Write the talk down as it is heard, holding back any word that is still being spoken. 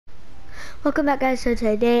Welcome back, guys. So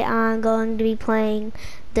today I'm going to be playing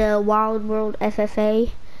the Wild World FFA.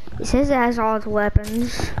 It says it has all its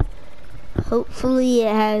weapons. Hopefully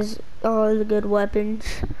it has all the good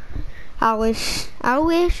weapons. I wish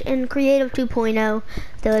in Creative 2.0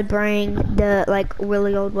 they would bring the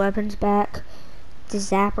really old weapons back. The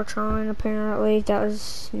Zappertron, apparently that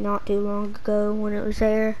was not too long ago when it was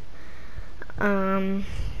there.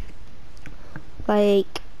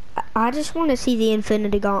 I just want to see the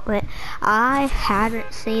Infinity Gauntlet. I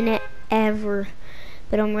haven't seen it ever,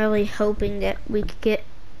 but I'm really hoping that we could get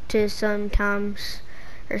to sometimes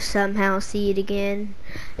or somehow see it again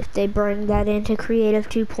if they bring that into Creative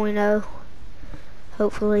 2.0.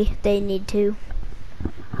 Hopefully they need to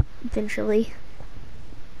eventually.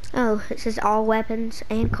 Oh, it says all weapons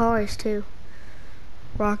and cars too.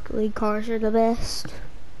 Rocket League cars are the best.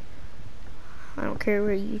 I don't care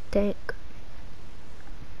what you think.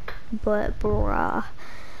 But bruh,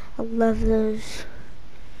 I love those.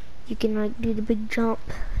 You can do the big jump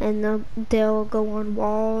and they'll go on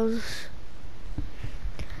walls.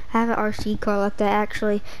 I have an RC car like that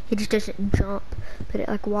actually. It just doesn't jump, but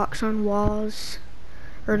it walks on walls.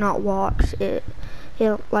 Or not walks, it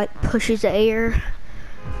pushes the air.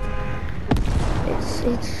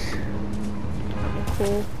 It's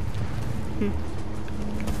cool.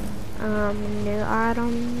 New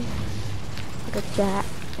items. Look at that.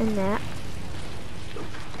 And that.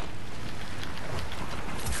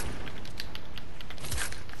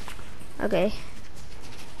 Okay.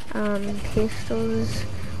 Pistols.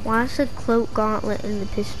 Why is the cloak gauntlet in the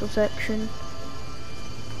pistol section?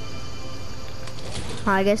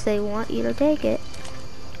 I guess they want you to take it.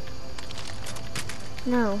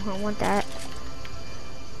 No, I want that.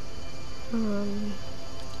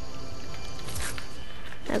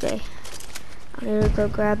 Okay. I'm gonna go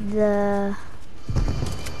grab the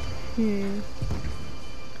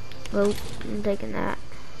oh, I'm taking that.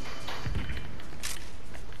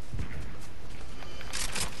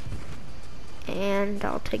 And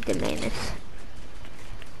I'll take the mammoth.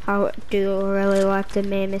 I do really like the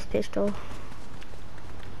mammoth pistol.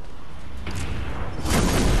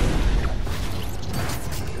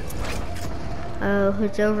 Oh,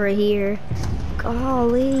 it's over here.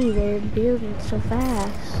 Golly, they're building so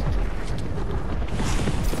fast.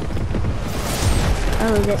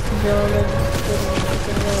 Oh, that's the building.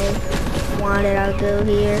 Why did I go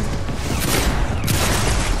here?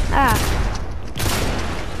 Ah.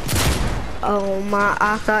 Oh my,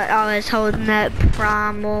 I thought I was holding that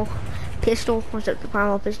primal pistol. Was it the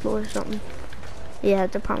primal pistol or something? Yeah,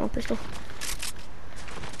 the primal pistol.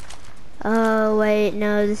 Oh wait,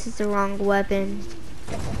 no, this is the wrong weapon.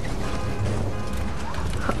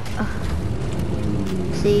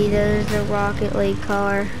 See, there's the Rocket League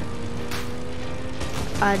car.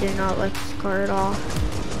 I do not like this car at all.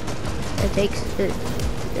 I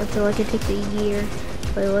feel like it takes a year.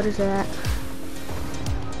 Wait, what is that?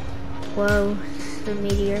 Whoa, it's the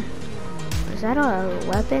meteor. Is that a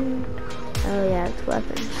weapon? Oh yeah, it's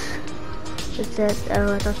weapons. It says,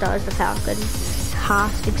 oh, I thought that was the Falcon.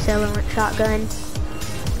 Host accelerant shotgun.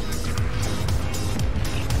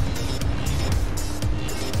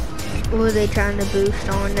 What were they trying to boost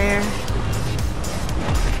on there?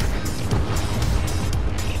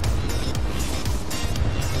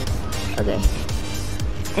 Okay.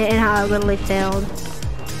 And I literally failed.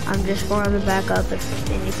 I'm just farther back up if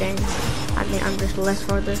anything. I mean, I'm just less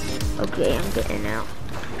farther. Okay, I'm getting out.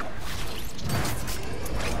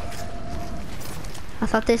 I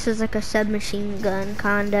thought this was like a submachine gun,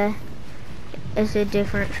 kinda. It's a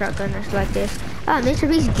different shotgun that's like this. Ah, Mr.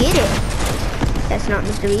 Beast, get it! That's not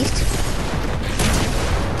Mr. Beast.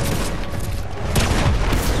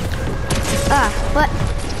 Ah, what?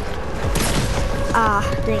 Ah,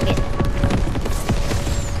 dang it.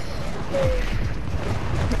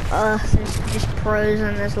 There's just pros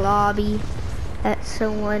in this lobby. That's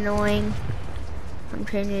so annoying. I'm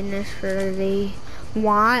changing this for the...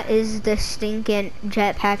 Why is the stinking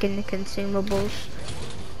jetpack in the consumables?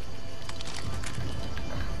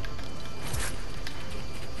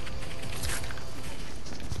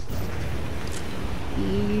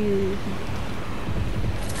 You.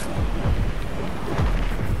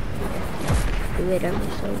 Wait, I'm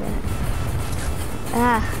gonna say that.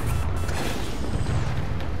 Ah.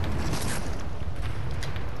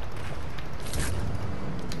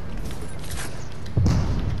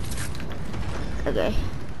 Okay.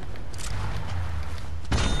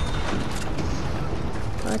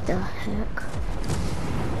 What the heck?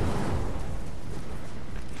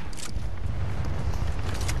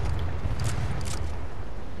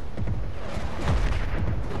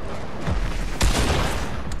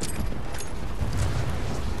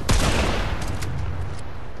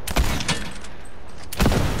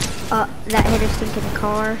 That hit a stinking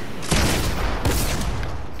car.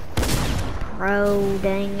 Bro,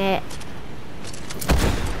 dang it.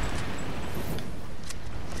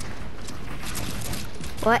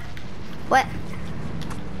 What? What?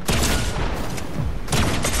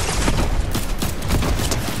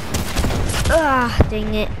 Ah,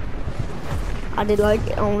 dang it. I did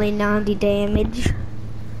like only 90 damage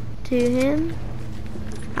to him.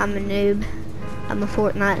 I'm a noob. I'm a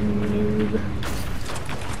Fortnite noob.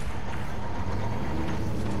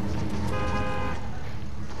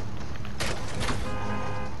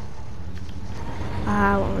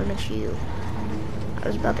 I won't miss you. I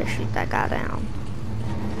was about to shoot that guy down.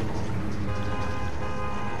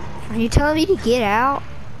 Are you telling me to get out?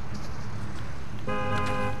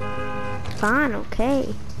 Fine,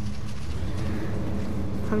 okay.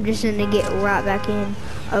 I'm just gonna get right back in.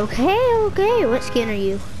 Okay, okay. What skin are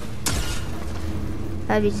you?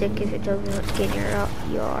 That'd be sick if it told me what skin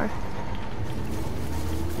you are.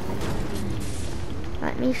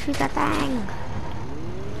 Let me shoot that thing.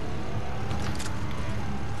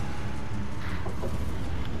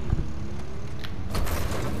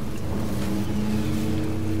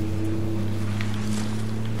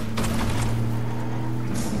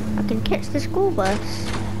 I can catch the school bus.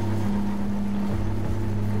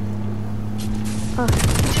 Oh,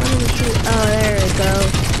 let me shoot. Oh, there we go.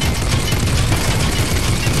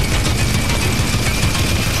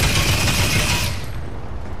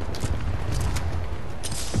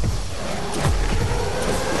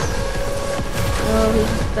 Oh,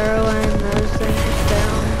 he's throwing those things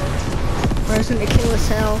down. Or it's gonna kill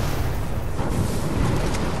himself.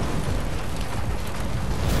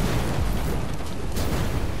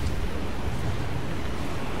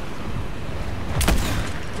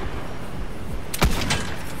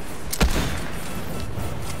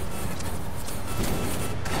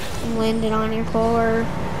 I'm landing on your car.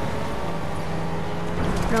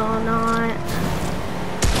 No, I'm not.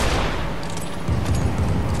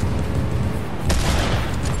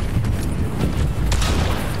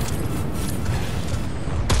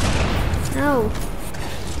 No.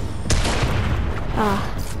 Ah.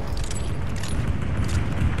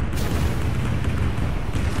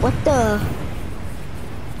 What the?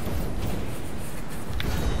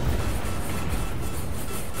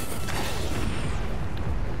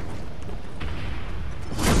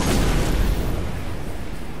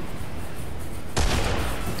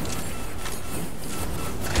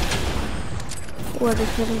 What is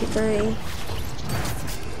 73?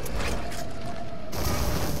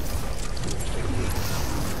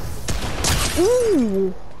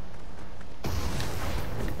 Ooh.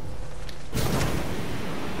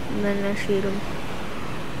 And then I shoot him.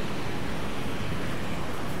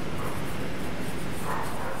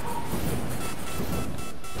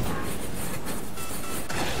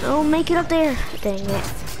 Oh, make it up there. Dang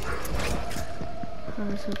it. I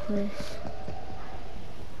was so close.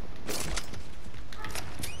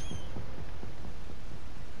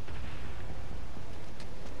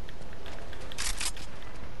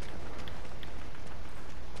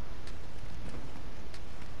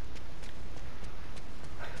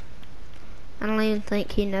 I don't even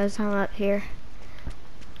think he knows I'm up here.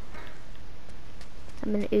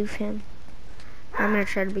 I'm gonna oof him. I'm gonna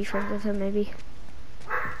try to be friends with him maybe.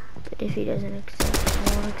 But if he doesn't accept,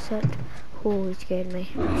 I won't accept. Oh, he scared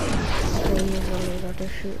me. So he was only about to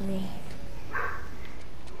shoot me.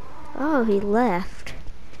 Oh, he left.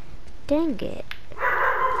 Dang it.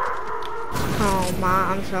 Oh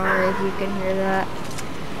my, I'm sorry if you can hear that.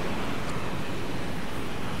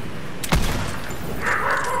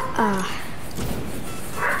 Ah.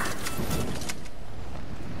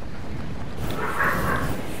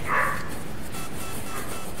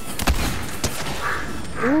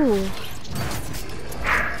 Ooh.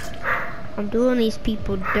 I'm doing these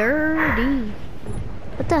people dirty.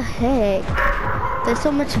 What the heck? There's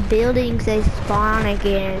so much buildings they spawn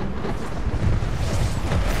again.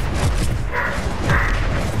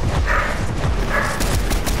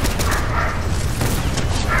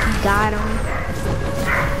 Got him.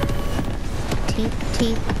 Tink,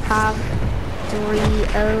 tink,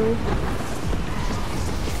 530.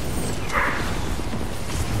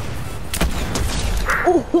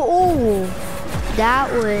 Oh,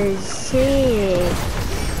 that was sick.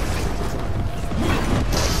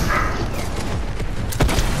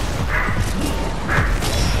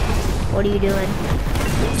 What are you doing?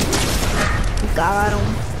 Got him.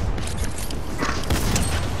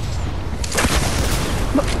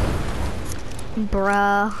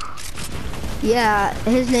 Bruh. Yeah,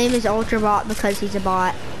 his name is Ultrabot because he's a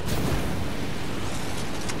bot.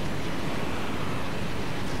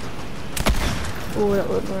 Oh, that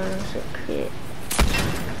was one of the kit.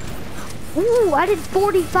 Ooh, I did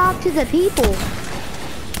 45 to the people.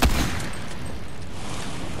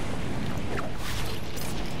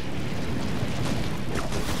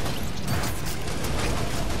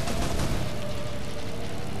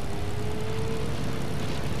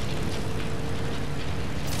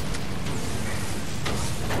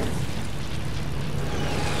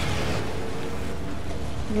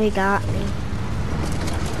 They got me.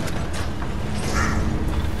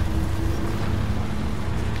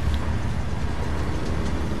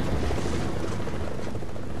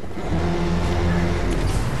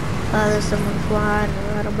 Oh, there's someone flying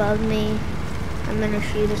right above me. I'm gonna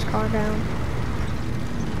shoot his car down.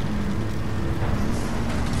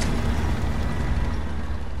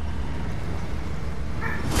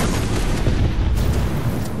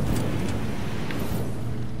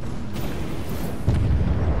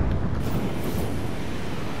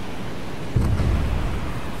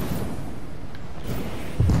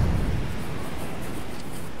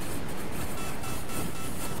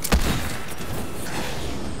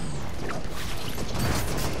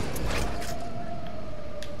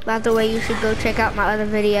 By the way, you should go check out my other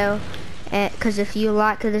video, because if you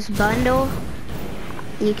like this bundle,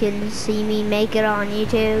 you can see me make it on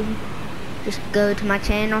YouTube. Just go to my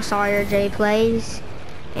channel, Sawyer J Plays,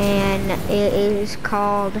 and it is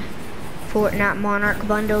called Fortnite Monarch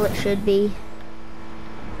Bundle. It should be.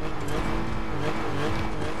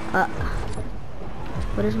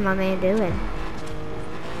 What is my man doing?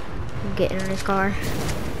 I'm getting in his car.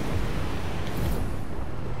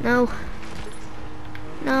 No.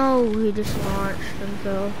 No, he just launched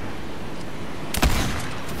himself.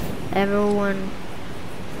 Everyone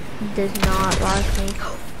does not like me.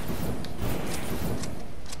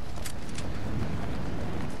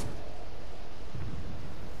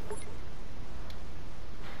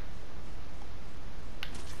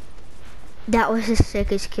 That was the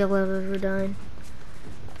sickest kill I've ever done.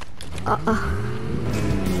 I'm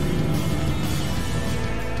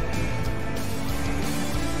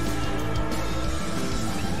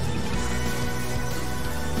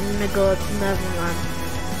gonna go up, never mind.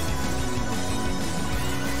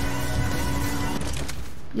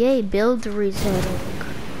 Yay, builds resetting.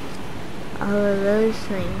 All of those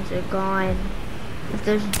things are gone. If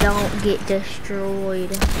those don't get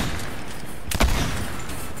destroyed.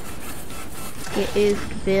 Get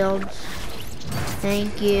oofed builds.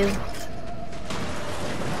 Thank you.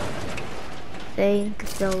 Thank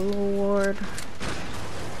the Lord.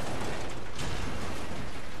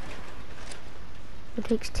 It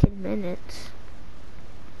takes 10 minutes.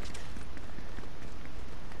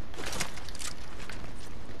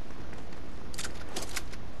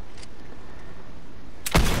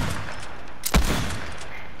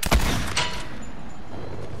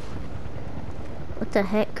 What the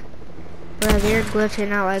heck? Bro, they're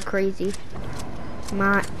glitching out like crazy.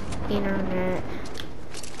 My internet.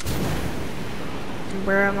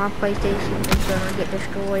 Bro, my PlayStation is gonna get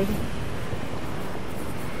destroyed.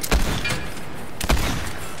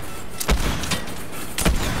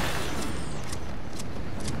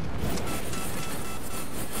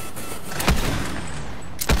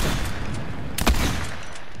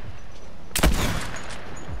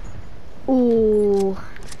 Ooh,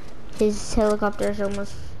 his helicopter is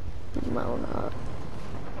almost blown up.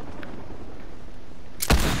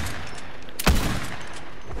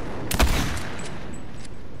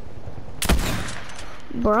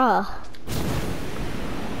 Bruh.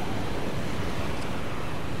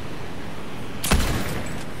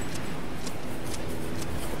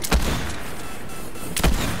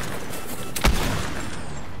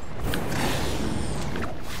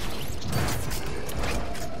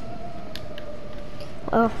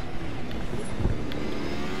 Oh.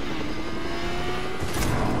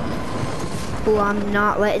 Oh, I'm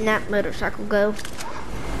not letting that motorcycle go.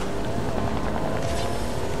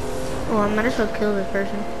 Oh, I might as well kill this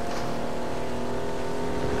person.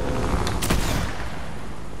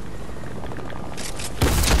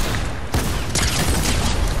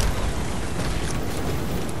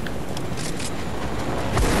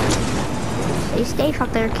 Stay safe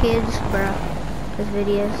out there, kids, bro. Those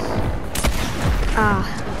videos. Ah.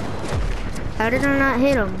 How did I not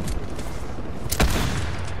hit him?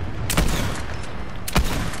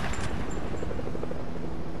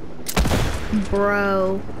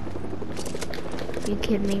 Bro. You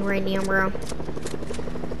kidding me right now, bro?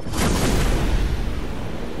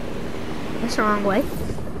 That's the wrong way.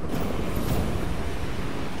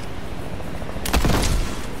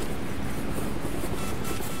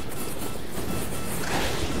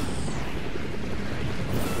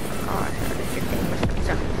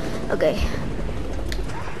 Okay.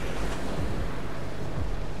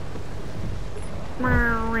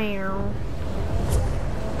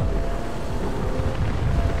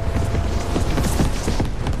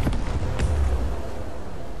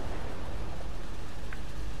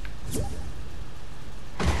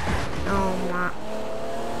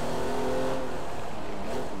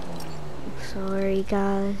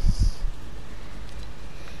 guys.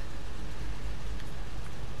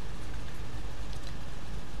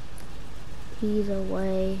 He's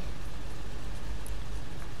away.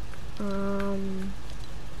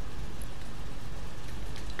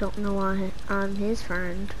 Don't know why I'm his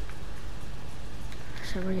friend. For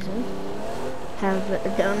some reason.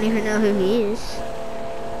 Don't even know who he is.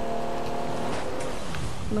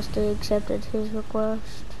 Must have accepted his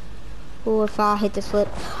request. Oh, if I hit the flip.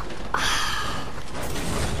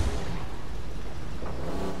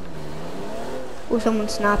 Oh,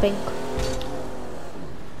 someone's snapping.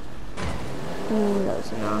 Oh, that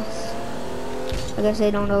was nice. I guess they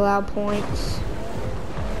don't allow points.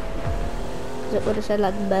 It would have said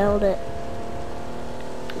like bailed it.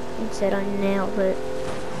 Instead I nailed it.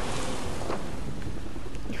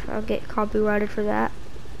 If I'll get copyrighted for that.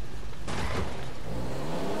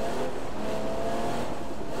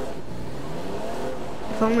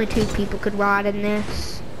 If only 2 people could ride in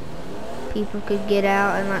this, people could get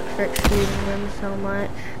out and like start shooting them so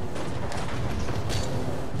much.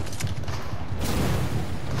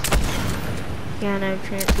 Yeah, no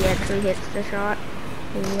chance he actually hits the shot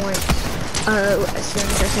once. Oh, as soon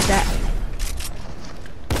as I said that.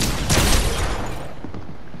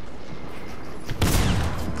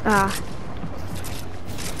 Ah.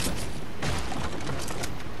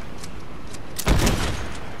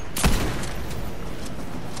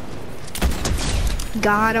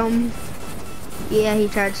 Got him. Yeah, he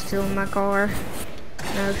tried stealing my car.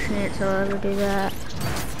 No chance he'll ever do that.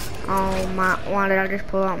 Oh my, why did I just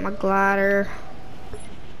pull out my glider?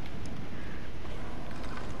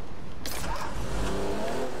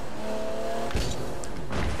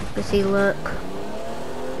 You see, look.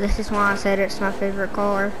 This is why I said it's my favorite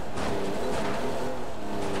car.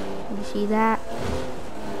 You see that?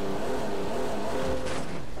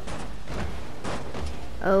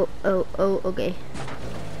 Oh, okay.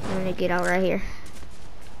 I'm gonna get out right here.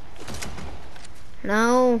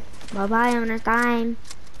 No, bye-bye, I'm gonna time.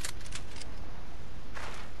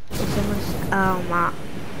 If someone's, oh my. I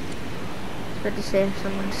was about to say if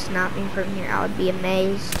someone snapped me from here, I would be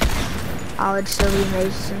amazed. I would still be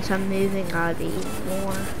amazed since I'm moving, I'd be even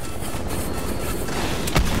more.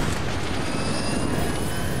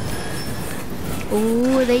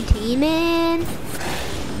 Ooh, are they teaming?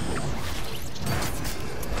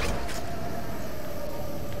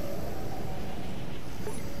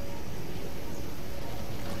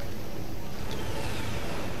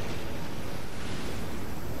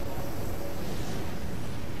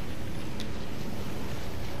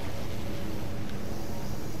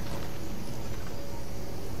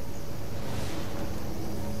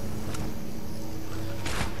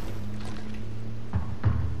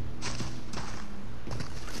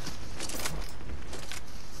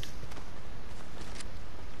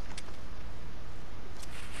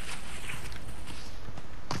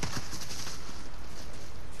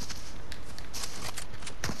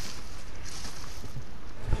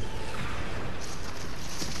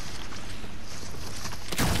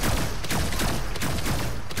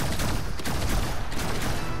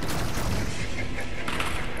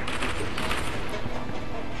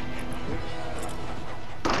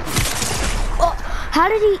 How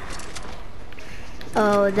did he?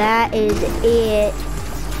 Oh, that is it.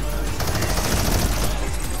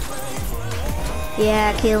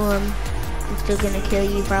 Yeah, kill him. I'm still gonna kill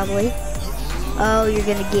you probably. Oh, you're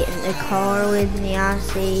gonna get in the car with me, I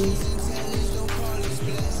see.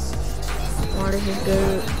 Why does this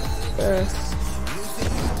go?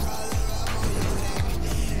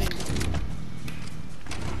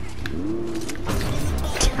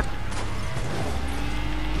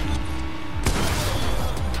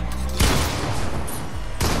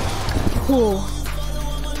 Cool.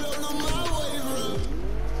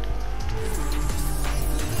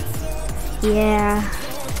 Yeah.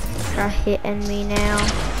 Try hitting me now.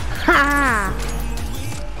 Ha!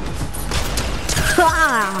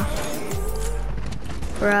 Ha!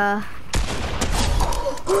 Bruh.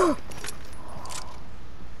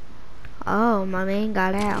 Oh, my man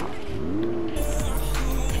got out.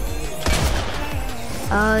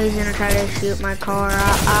 Oh, he's gonna try to shoot my car.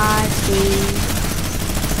 I see.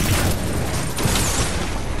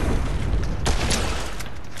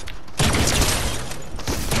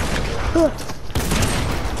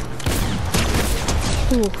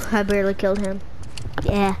 Ooh, I barely killed him.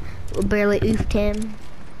 Yeah, barely oofed him.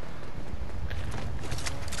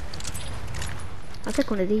 I'll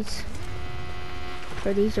take one of these.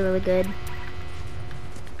 Or these are really good.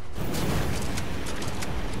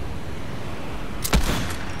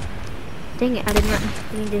 Dang it, I did not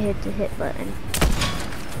mean to hit the hit button.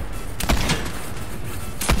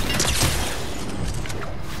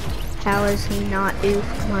 How is he not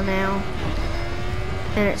oofed by now?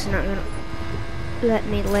 And it's not gonna let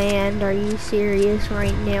me land. Are you serious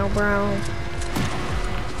right now, bro?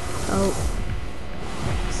 Oh.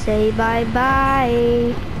 Say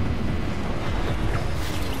bye-bye.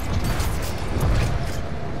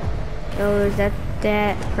 Oh, is that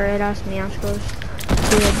Paradise Meowscles?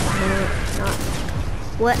 Good. No, it's not.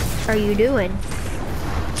 What are you doing?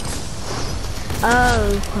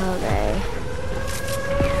 Oh, okay.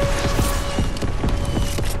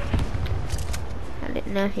 I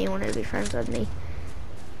didn't know if he wanted to be friends with me.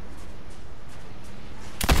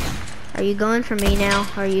 Are you going for me now?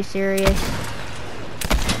 Are you serious?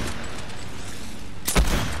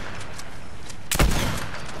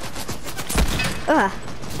 Ugh.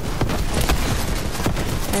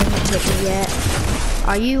 Hasn't hit me yet.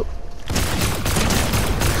 Are you?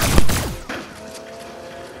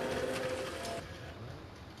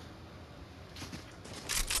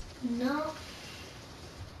 No.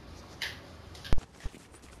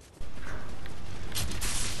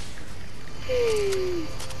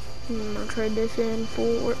 I'm gonna trade this in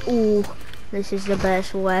for. Ooh, this is the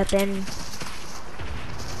best weapon.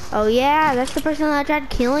 Oh yeah, that's the person that tried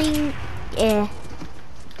killing. Yeah.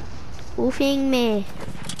 Woofing me.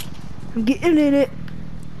 I'm getting in it.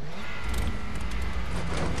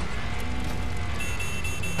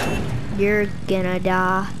 You're gonna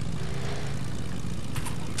die.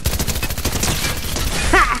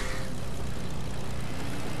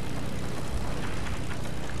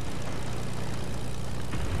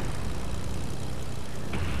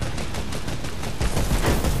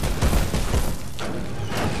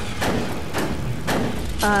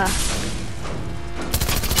 Ha!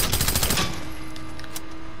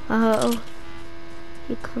 Uh-oh.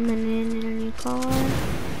 You coming in your car?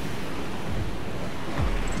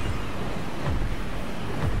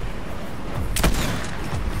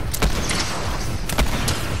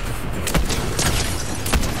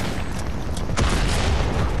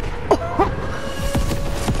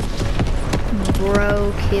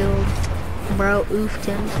 Bro killed. Bro oofed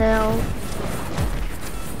himself.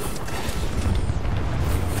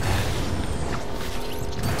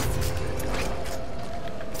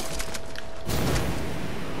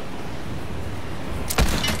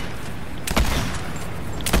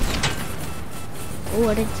 Oh,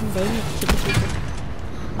 I did some damage to the people.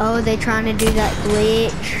 Oh, they trying to do that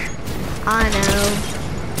glitch. I know.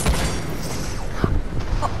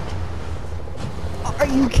 Oh, are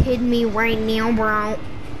you kidding me right now, bro?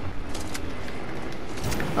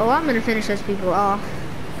 Oh, I'm gonna finish those people off.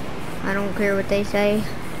 I don't care what they say.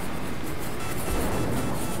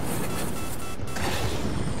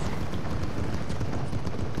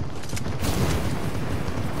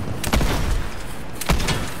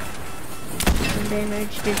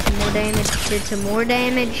 Damage, did some more damage, did some more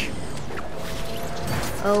damage.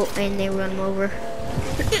 Oh, and they run him over.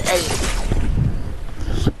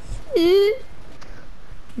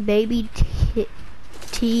 Baby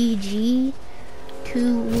TG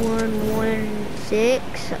 2116.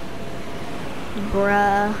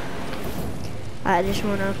 Bruh. I just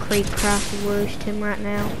wanna creep craft roast him right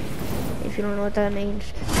now. If you don't know what that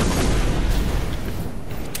means.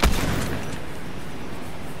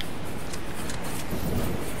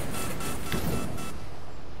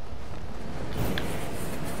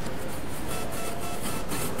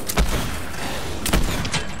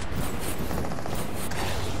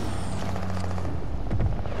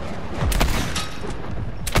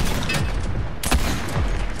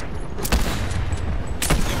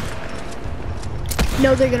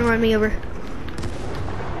 No, they're gonna run me over.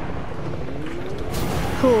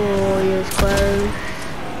 Oh, it was close.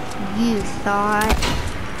 You thought,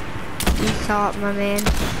 my man.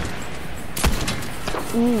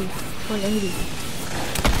 Ooh, 180.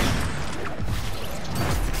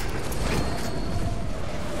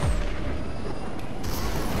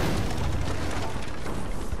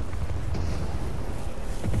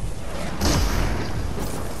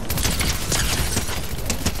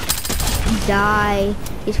 Die.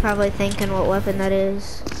 He's probably thinking what weapon that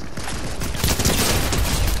is.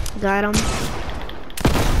 Got him.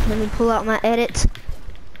 Let me pull out my edits.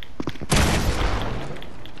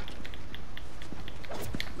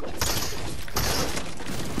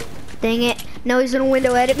 Dang it. No, he's gonna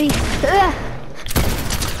window edit me. Ugh.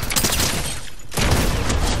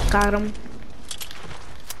 Got him.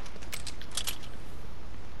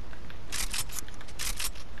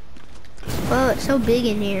 Well, it's so big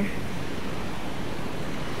in here.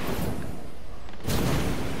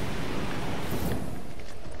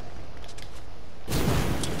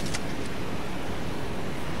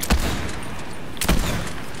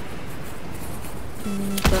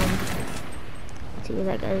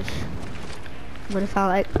 Cause what if I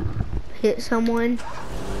like hit someone?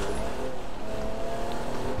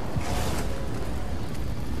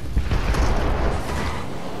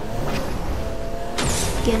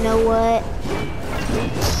 You know what?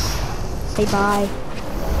 Say bye.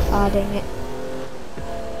 Ah, dang it.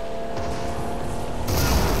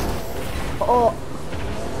 Oh,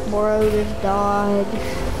 bro just died.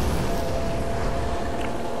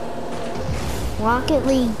 Rocket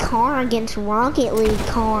League car against Rocket League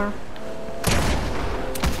car.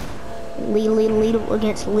 Lidl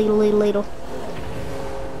against Lidl.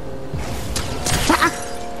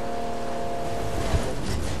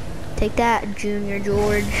 Take that, Junior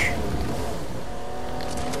George.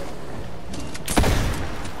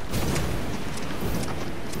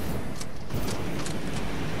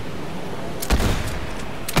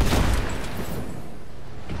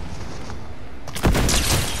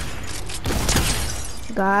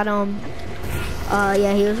 Got him.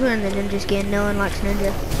 Yeah, he was wearing the ninja skin. No one likes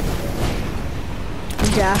ninja.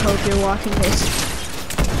 Ninja, I hope you're watching this.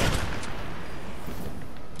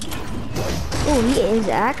 Oh, he is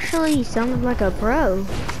actually sounding like a pro.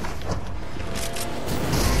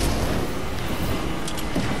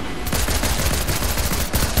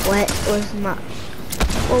 What was my...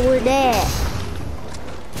 What was that?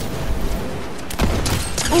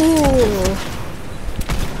 Ooh.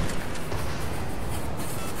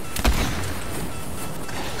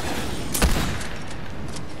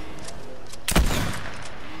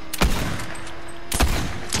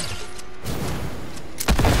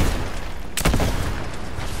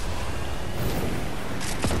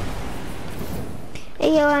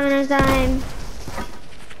 Hey, yo, having a time.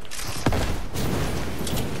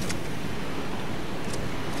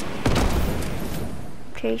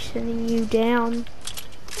 Chasing you down.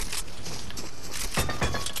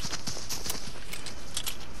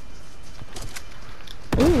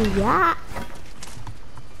 Ooh, yeah.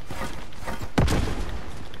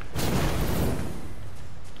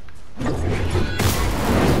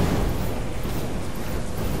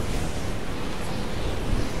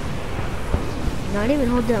 Not even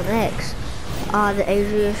hold down X. The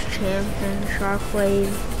Asia's champion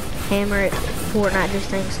Sharkwave hammer at Fortnite just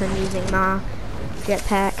thinks I'm using my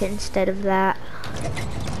jetpack instead of that.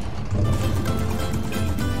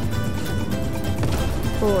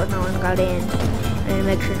 Oh, no one got in. I need to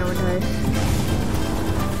make sure no one does.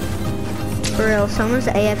 For real, someone's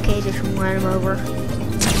AFK, just run him over.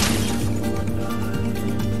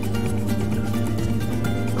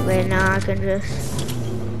 Okay, now I can just...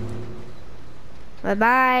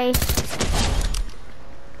 Bye-bye.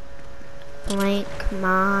 Blank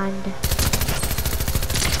mind.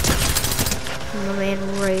 My man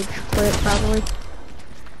rage quit probably.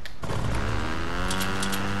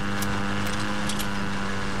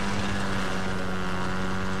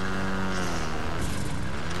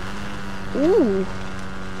 Ooh.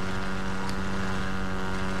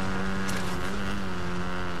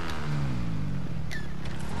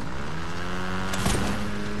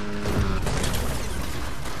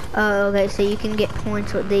 Oh, okay, so you can get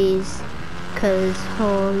points with these, cause,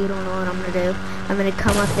 oh, you don't know what I'm gonna do. I'm gonna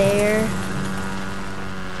come up there.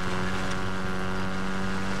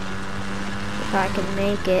 If I can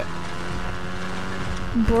make it.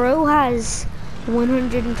 Bro has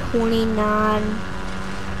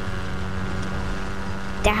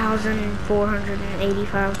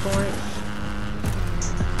 129,485 points.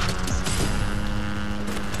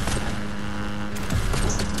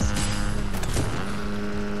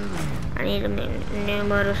 I need a new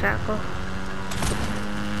motorcycle.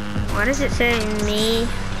 Why does it say me?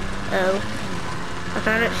 Oh. I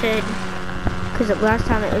thought it said, because last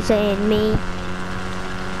time it was saying me.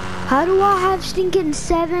 How do I have stinking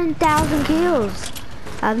 7,000 kills?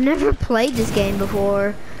 I've never played this game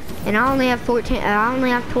before. And I only have 20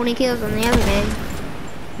 kills on the other game.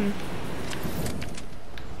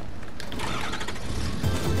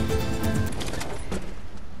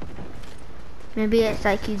 Maybe it's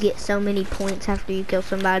like you get so many points after you kill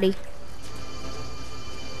somebody.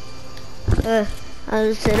 I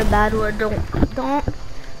just said a bad word. Don't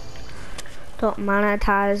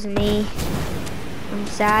monetize me. I'm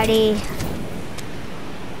sorry.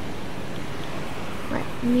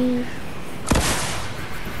 Let me.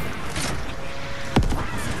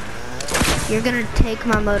 You're gonna take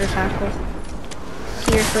my motorcycle.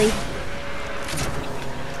 Seriously.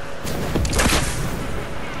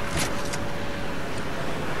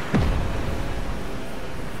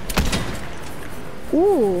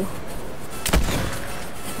 Ooh.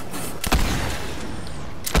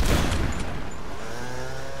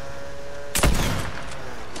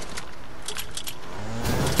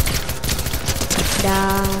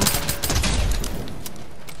 Die.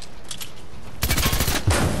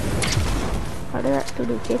 How did that still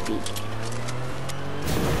do 50?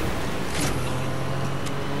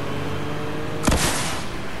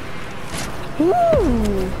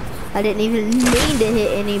 Ooh! I didn't even mean to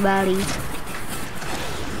hit anybody.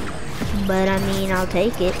 But I mean, I'll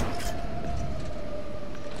take it.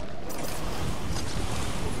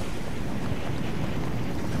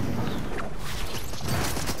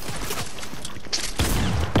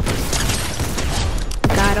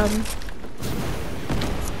 Got him.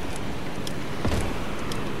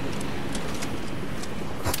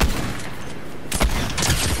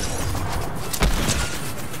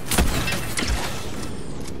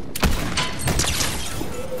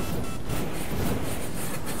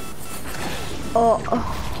 Oh,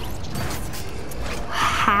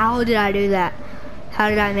 how did I do that? How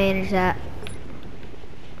did I manage that?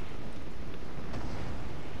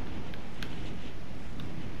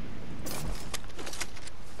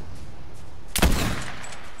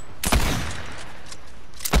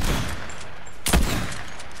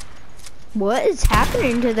 What is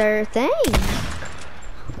happening to their thing?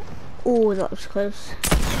 Oh, that was close.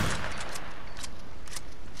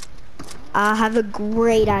 I have a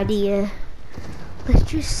great idea. Let's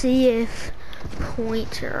just see if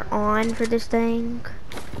points are on for this thing.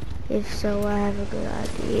 If so, I have a good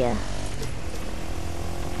idea.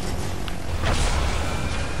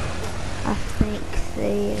 I think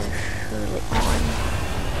they are surely on.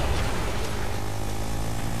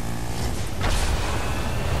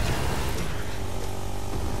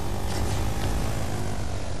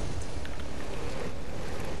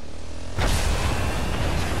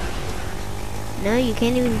 No, you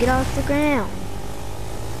can't even get off the ground.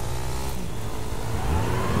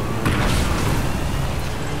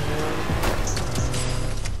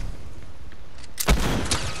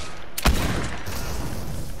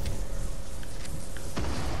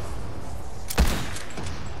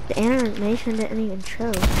 The animation didn't even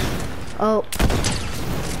show. Oh.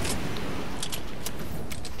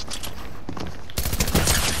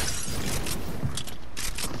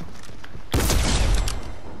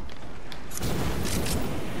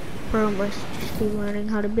 Bro must just be learning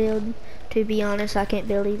how to build. To be honest, I can't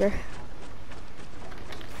build either.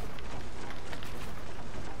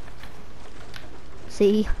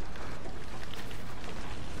 See?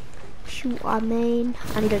 Shoot, I mean,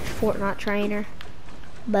 I need a Fortnite trainer.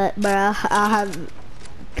 But, bruh, I'll have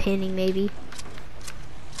pinning maybe.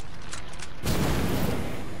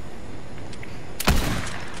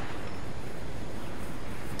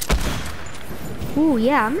 Ooh,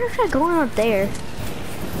 yeah, I'm gonna try going up there.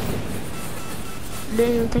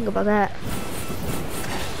 Didn't even think about that.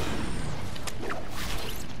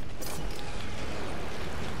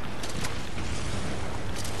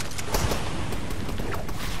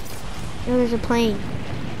 Oh, there's a plane.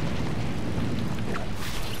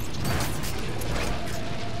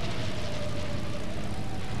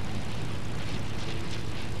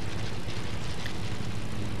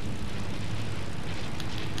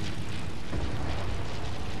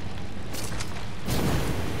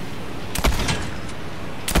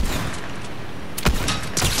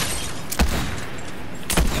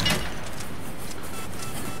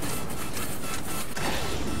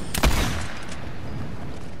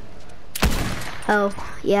 Oh,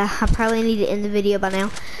 yeah, I probably need to end the video by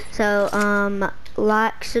now. So,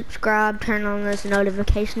 like, subscribe, turn on those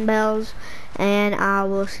notification bells, and I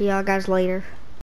will see y'all guys later.